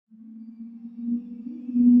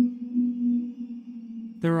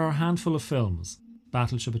There are a handful of films,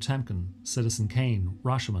 Battleship Potemkin, Citizen Kane,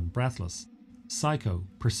 Rashomon, Breathless, Psycho,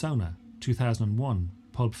 Persona, 2001,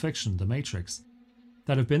 Pulp Fiction, The Matrix,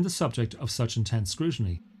 that have been the subject of such intense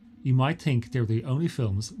scrutiny, you might think they're the only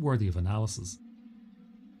films worthy of analysis.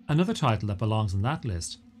 Another title that belongs on that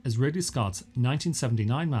list is Ridley Scott's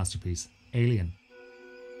 1979 masterpiece, Alien.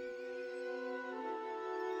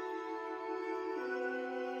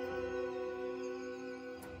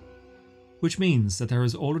 Which means that there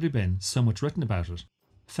has already been so much written about it.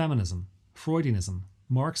 Feminism, Freudianism,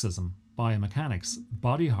 Marxism, biomechanics,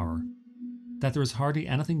 body horror, that there is hardly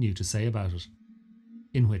anything new to say about it.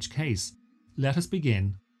 In which case, let us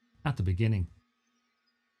begin at the beginning.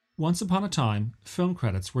 Once upon a time, film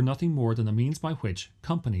credits were nothing more than the means by which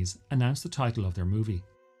companies announced the title of their movie.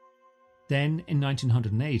 Then, in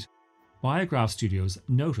 1908, Biograph Studios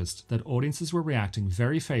noticed that audiences were reacting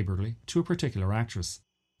very favourably to a particular actress,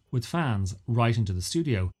 with fans writing to the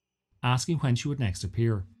studio asking when she would next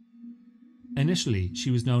appear. Initially,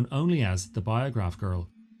 she was known only as the Biograph Girl,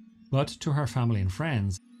 but to her family and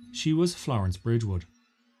friends, she was Florence Bridgewood.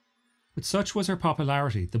 But such was her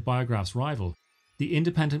popularity that Biograph's rival, the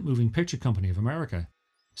Independent Moving Picture Company of America,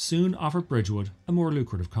 soon offered Bridgewood a more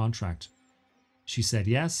lucrative contract. She said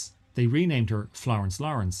yes, they renamed her Florence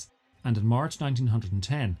Lawrence, and in March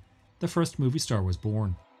 1910, the first movie star was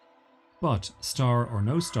born. But, star or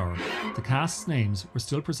no star, the cast's names were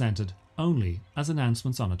still presented only as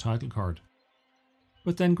announcements on a title card.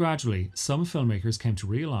 But then gradually, some filmmakers came to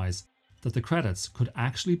realise that the credits could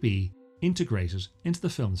actually be integrated into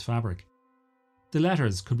the film's fabric. The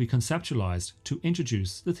letters could be conceptualised to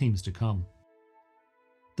introduce the themes to come.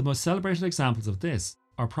 The most celebrated examples of this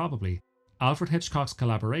are probably Alfred Hitchcock's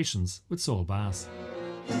collaborations with Saul Bass.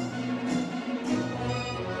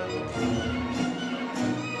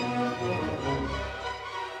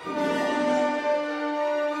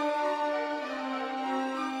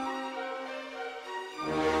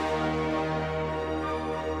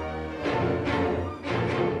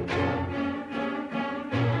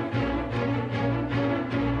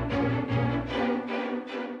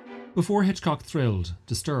 Before Hitchcock thrilled,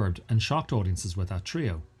 disturbed and shocked audiences with that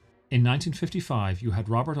trio, in 1955 you had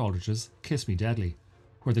Robert Aldrich's Kiss Me Deadly,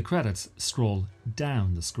 where the credits scroll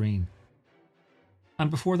down the screen. And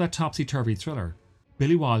before that topsy-turvy thriller,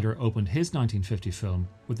 Billy Wilder opened his 1950 film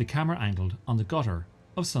with the camera angled on the gutter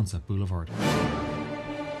of Sunset Boulevard.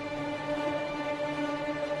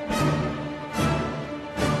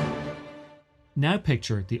 Now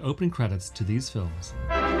picture the opening credits to these films.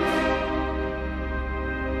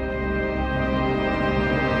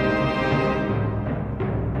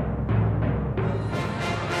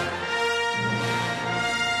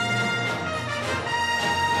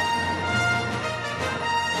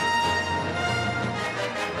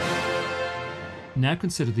 Now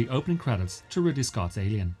consider the opening credits to Ridley Scott's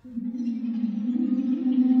Alien.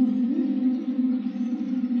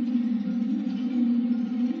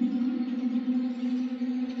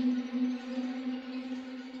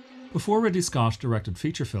 Before Ridley Scott directed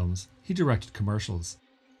feature films, he directed commercials.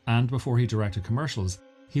 And before he directed commercials,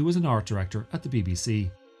 he was an art director at the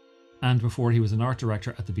BBC. And before he was an art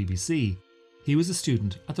director at the BBC, he was a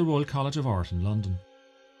student at the Royal College of Art in London.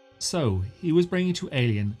 So, he was bringing to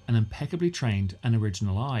Alien an impeccably trained and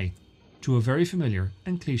original eye to a very familiar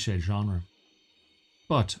and cliched genre.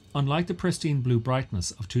 But, unlike the pristine blue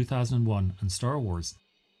brightness of 2001 and Star Wars,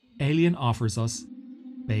 Alien offers us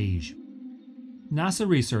beige. NASA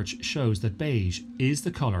research shows that beige is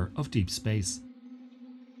the colour of deep space.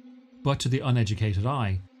 But to the uneducated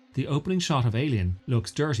eye, the opening shot of Alien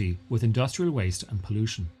looks dirty with industrial waste and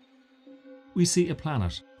pollution. We see a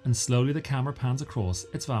planet, and slowly the camera pans across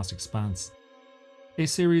its vast expanse. A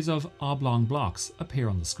series of oblong blocks appear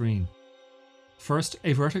on the screen. First,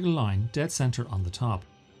 a vertical line dead centre on the top.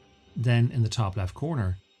 Then, in the top left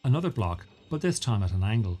corner, another block, but this time at an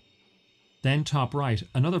angle. Then top right,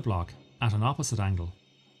 another block at an opposite angle.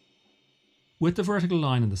 With the vertical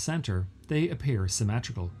line in the centre, they appear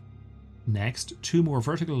symmetrical. Next, two more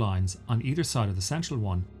vertical lines on either side of the central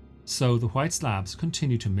one, so the white slabs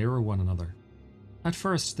continue to mirror one another. At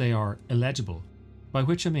first they are illegible, by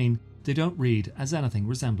which I mean they don't read as anything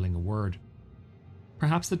resembling a word.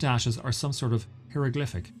 Perhaps the dashes are some sort of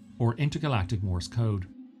hieroglyphic or intergalactic Morse code.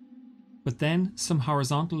 But then some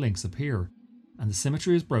horizontal links appear, and the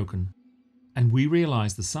symmetry is broken, and we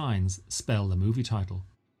realise the signs spell the movie title.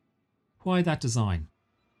 Why that design?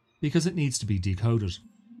 Because it needs to be decoded.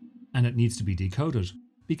 And it needs to be decoded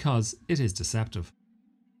because it is deceptive.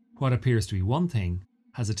 What appears to be one thing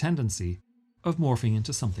has a tendency of morphing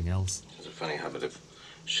into something else. He has a funny habit of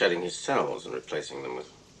shedding his cells and replacing them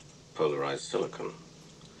with polarized silicon.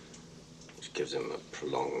 It gives him a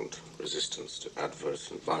prolonged resistance to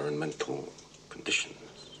adverse environmental conditions.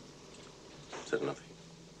 Is that enough?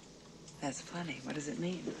 That's funny. What does it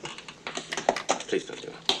mean? Please don't do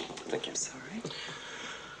that. Thank you. I'm sorry.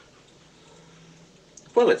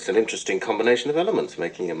 Well, it's an interesting combination of elements,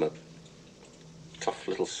 making him a tough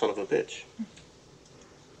little son of a bitch.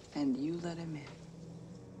 And you let him in.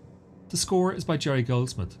 The score is by Jerry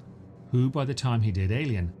Goldsmith, who, by the time he did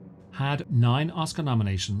Alien, had 9 Oscar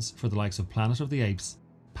nominations for the likes of Planet of the Apes,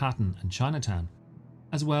 Patton and Chinatown,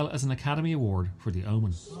 as well as an Academy Award for The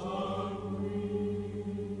Omen.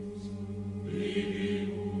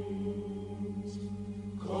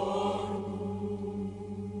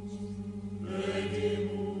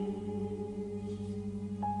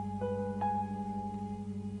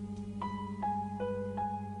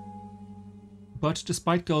 But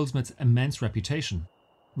despite Goldsmith's immense reputation,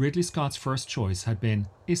 Ridley Scott's first choice had been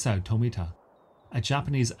Isao Tomita, a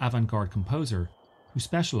Japanese avant-garde composer who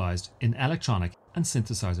specialised in electronic and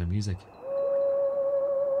synthesizer music.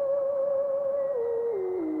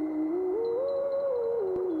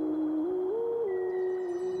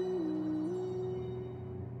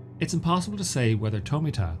 It's impossible to say whether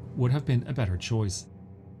Tomita would have been a better choice,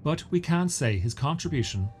 but we can say his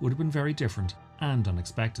contribution would have been very different and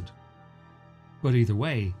unexpected. But either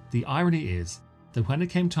way, the irony is that when it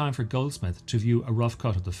came time for Goldsmith to view a rough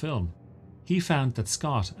cut of the film, he found that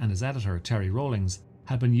Scott and his editor, Terry Rawlings,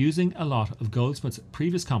 had been using a lot of Goldsmith's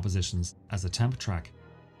previous compositions as a temp track.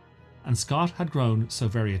 And Scott had grown so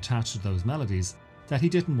very attached to those melodies that he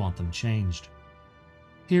didn't want them changed.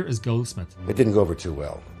 Here is Goldsmith. It didn't go over too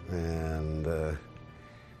well, and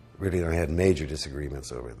Ridley and I had major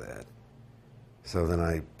disagreements over that. So then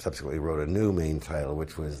I subsequently wrote a new main title,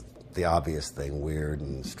 which was the obvious thing, weird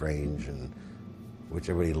and strange, and which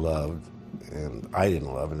everybody loved, and I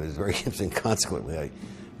didn't love, and it was very interesting. Consequently,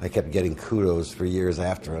 I kept getting kudos for years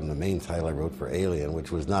after on the main title I wrote for Alien, which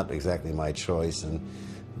was not exactly my choice, and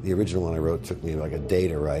the original one I wrote took me like a day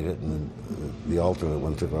to write it, and the alternate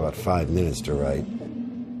one took about 5 minutes to write.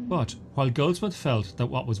 But while Goldsmith felt that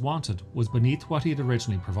what was wanted was beneath what he had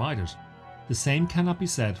originally provided, the same cannot be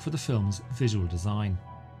said for the film's visual design.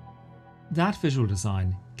 That visual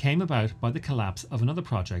design came about by the collapse of another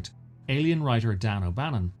project Alien writer Dan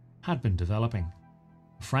O'Bannon had been developing,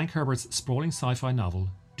 Frank Herbert's sprawling sci-fi novel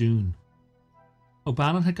Dune.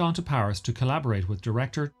 O'Bannon had gone to Paris to collaborate with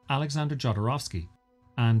director Alexander Jodorowsky,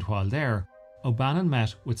 and while there, O'Bannon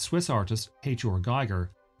met with Swiss artist H.R. Giger,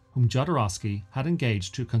 whom Jodorowsky had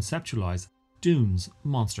engaged to conceptualize Dune's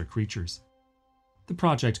monster creatures. The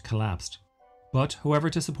project collapsed, but however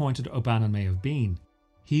disappointed O'Bannon may have been,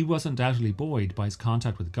 he was undoubtedly buoyed by his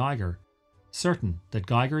contact with Giger, certain that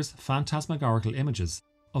Giger's phantasmagorical images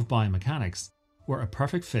of biomechanics were a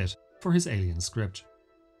perfect fit for his Alien script.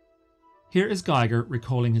 Here is Giger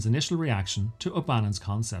recalling his initial reaction to O'Bannon's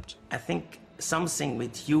concept. I think something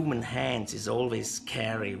with human hands is always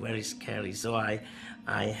scary, very scary. So I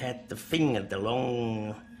had the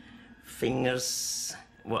long fingers,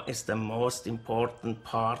 what is the most important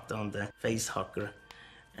part on the facehugger.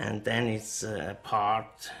 And then it's a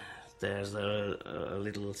part, there's a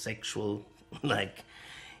little sexual, like,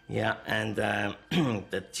 yeah, and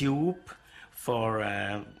the tube for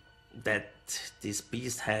that this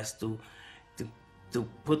beast has to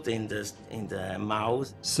put in the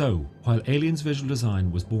mouth. So, while Alien's visual design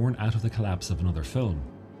was born out of the collapse of another film,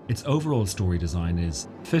 its overall story design is,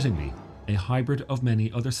 fittingly, a hybrid of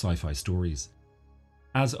many other sci-fi stories.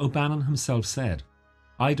 As O'Bannon himself said,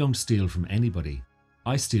 "I don't steal from anybody,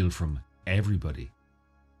 I steal from everybody."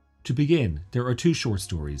 To begin, there are 2 short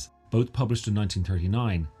stories, both published in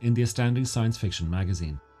 1939 in the Astounding Science Fiction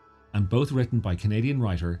magazine, and both written by Canadian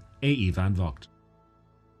writer A.E. Van Vogt.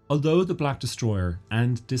 Although The Black Destroyer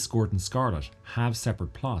and Discordant Scarlet have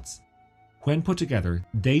separate plots, when put together,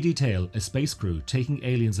 they detail a space crew taking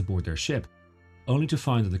aliens aboard their ship, only to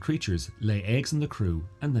find that the creatures lay eggs in the crew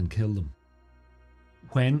and then kill them.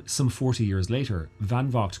 When, some 40 years later, Van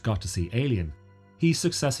Vogt got to see Alien, he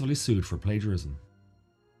successfully sued for plagiarism.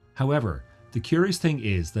 However, the curious thing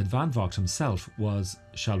is that Van Vogt himself was,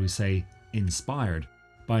 shall we say, inspired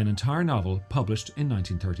by an entire novel published in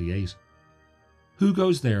 1938. Who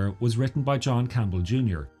Goes There was written by John Campbell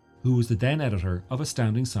Jr., who was the then editor of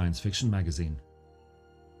Astounding Science Fiction magazine.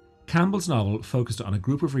 Campbell's novel focused on a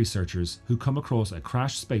group of researchers who come across a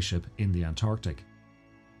crashed spaceship in the Antarctic.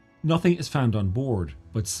 Nothing is found on board,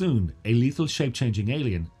 but soon a lethal shape-changing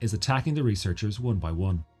alien is attacking the researchers one by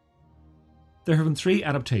one. There have been 3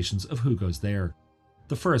 adaptations of Who Goes There.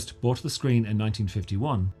 The first brought to the screen in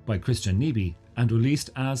 1951 by Christian Nyby and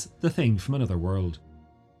released as The Thing from Another World.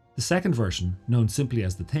 The second version, known simply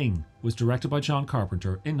as The Thing, was directed by John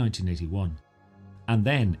Carpenter in 1981. And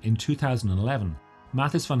then, in 2011,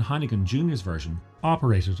 Mathis van Hanegem Jr.'s version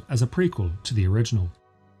operated as a prequel to the original.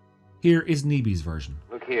 Here is Neeby's version.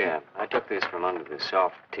 Look here, I took this from under the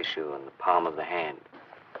soft tissue in the palm of the hand.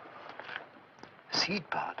 Seed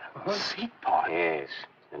pod? Seed pod? Yes,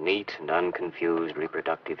 the neat and unconfused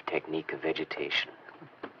reproductive technique of vegetation.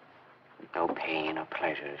 No pain or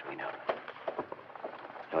pleasure as we know it.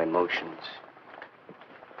 No emotions.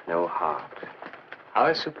 No heart.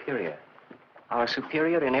 Our superior. Our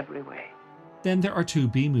superior in every way. Then there are two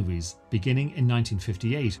B-movies, beginning in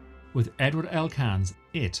 1958 with Edward L. Cahn's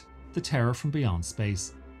It, The Terror from Beyond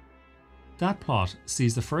Space. That plot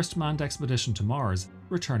sees the first manned expedition to Mars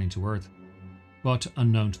returning to Earth. But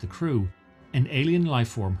unknown to the crew, an alien life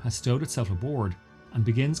form has stowed itself aboard and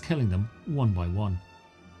begins killing them one by one.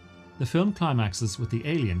 The film climaxes with the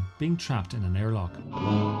alien being trapped in an airlock.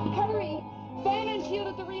 Hurry! Fan and shield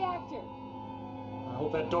at the reactor! I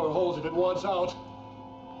hope that door holds if it wants out.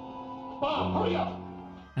 Bob, hurry up!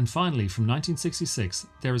 And finally, from 1966,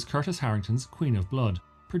 there is Curtis Harrington's Queen of Blood,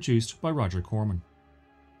 produced by Roger Corman.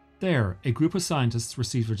 There, a group of scientists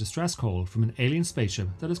receive a distress call from an alien spaceship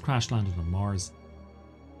that has crash-landed on Mars.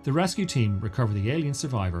 The rescue team recover the alien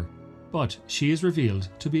survivor, but she is revealed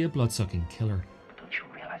to be a blood-sucking killer. Don't you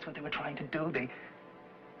realize what they were trying to do? They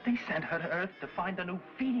sent her to Earth to find a new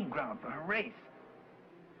feeding ground for her race.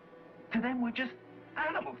 To them, we're just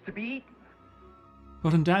animals to be eaten.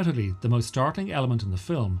 But undoubtedly, the most startling element in the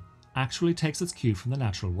film actually takes its cue from the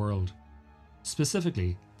natural world.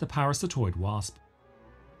 Specifically, the parasitoid wasp.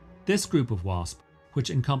 This group of wasp, which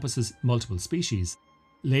encompasses multiple species,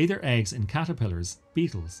 lay their eggs in caterpillars,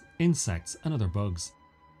 beetles, insects, and other bugs.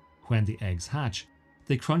 When the eggs hatch,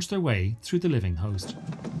 they crunch their way through the living host.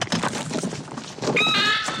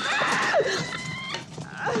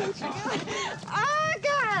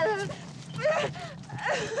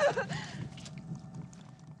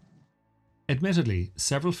 Admittedly,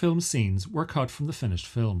 several film scenes were cut from the finished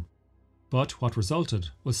film, but what resulted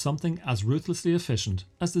was something as ruthlessly efficient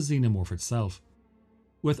as the xenomorph itself,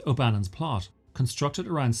 with O'Bannon's plot constructed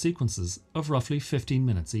around sequences of roughly 15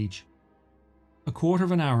 minutes each. A quarter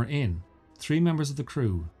of an hour in, three members of the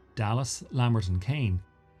crew, Dallas, Lambert and Kane,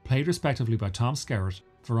 played respectively by Tom Skerritt,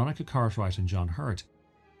 Veronica Cartwright and John Hurt,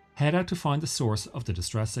 head out to find the source of the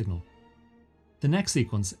distress signal. The next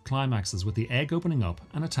sequence climaxes with the egg opening up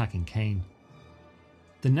and attacking Kane.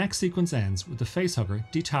 The next sequence ends with the facehugger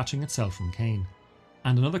detaching itself from Kane,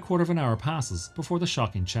 and another quarter of an hour passes before the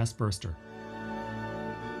shocking chest burster.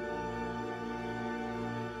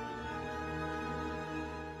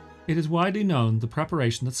 It is widely known the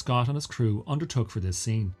preparation that Scott and his crew undertook for this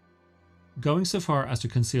scene, going so far as to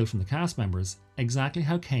conceal from the cast members exactly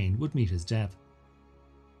how Kane would meet his death.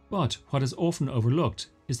 But what is often overlooked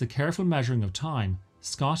is the careful measuring of time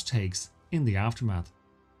Scott takes in the aftermath.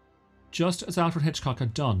 Just as Alfred Hitchcock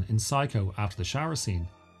had done in Psycho after the shower scene,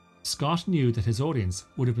 Scott knew that his audience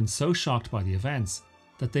would have been so shocked by the events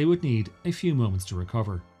that they would need a few moments to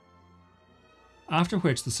recover. After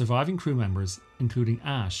which the surviving crew members, including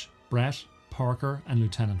Ash, Brett, Parker and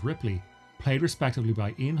Lieutenant Ripley, played respectively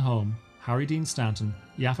by Ian Holm, Harry Dean Stanton,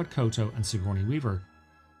 Yaphet Kotto and Sigourney Weaver,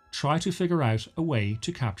 try to figure out a way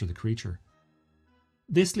to capture the creature.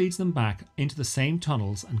 This leads them back into the same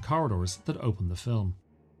tunnels and corridors that opened the film.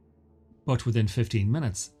 But within 15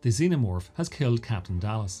 minutes, the xenomorph has killed Captain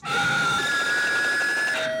Dallas.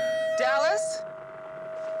 Dallas?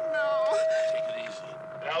 No. Take it easy.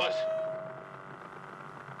 Dallas?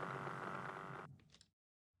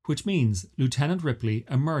 Which means Lieutenant Ripley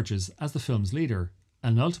emerges as the film's leader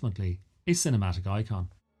and ultimately a cinematic icon.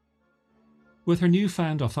 With her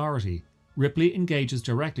newfound authority, Ripley engages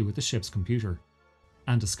directly with the ship's computer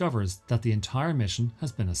and discovers that the entire mission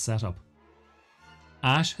has been a setup.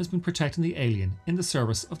 Ash has been protecting the alien in the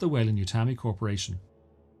service of the Weyland-Yutani Corporation,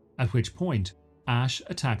 at which point Ash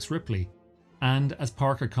attacks Ripley, and as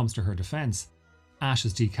Parker comes to her defense, Ash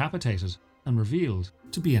is decapitated and revealed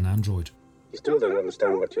to be an android. You still don't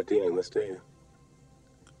understand what you're dealing with, do you?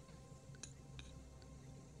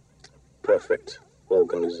 Perfect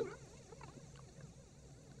organism.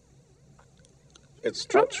 Its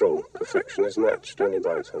structural perfection is matched only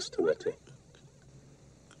by its hostility.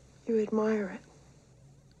 You admire it.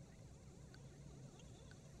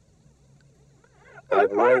 I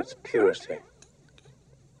admire its purity.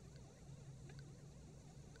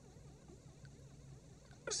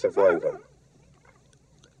 A survivor.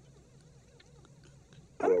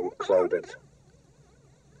 Unclouded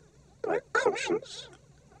by conscience,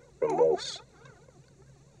 remorse,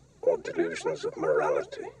 or delusions of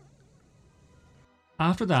morality.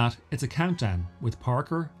 After that, it's a countdown with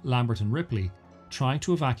Parker, Lambert and Ripley trying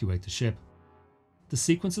to evacuate the ship. The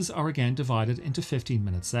sequences are again divided into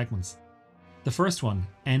 15-minute segments. The first one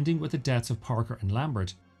ending with the deaths of Parker and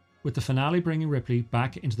Lambert, with the finale bringing Ripley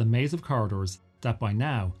back into the maze of corridors that by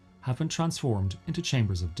now have been transformed into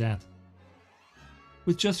chambers of death.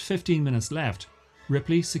 With just 15 minutes left,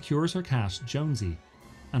 Ripley secures her cat Jonesy,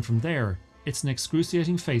 and from there it's an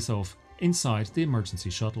excruciating face-off inside the emergency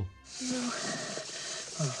shuttle.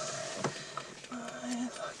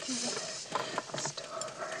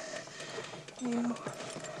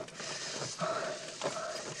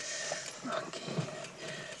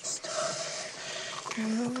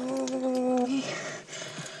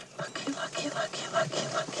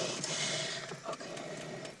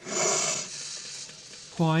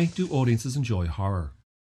 Why do audiences enjoy horror?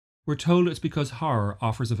 We're told it's because horror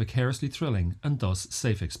offers a vicariously thrilling and thus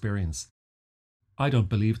safe experience. I don't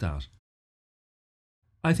believe that.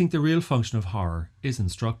 I think the real function of horror is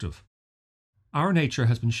instructive. Our nature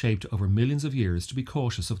has been shaped over millions of years to be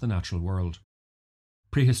cautious of the natural world.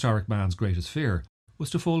 Prehistoric man's greatest fear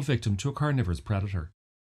was to fall victim to a carnivorous predator.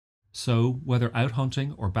 So, whether out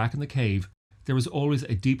hunting or back in the cave, there was always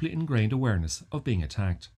a deeply ingrained awareness of being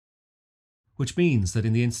attacked. Which means that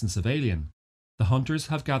in the instance of Alien, the hunters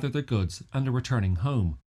have gathered their goods and are returning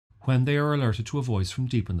home when they are alerted to a voice from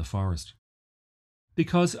deep in the forest.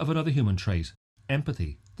 Because of another human trait,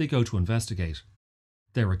 empathy, they go to investigate.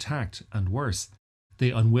 They're attacked, and worse,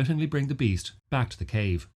 they unwittingly bring the beast back to the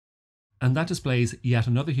cave. And that displays yet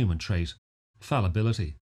another human trait,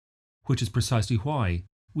 fallibility, which is precisely why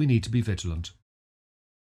we need to be vigilant.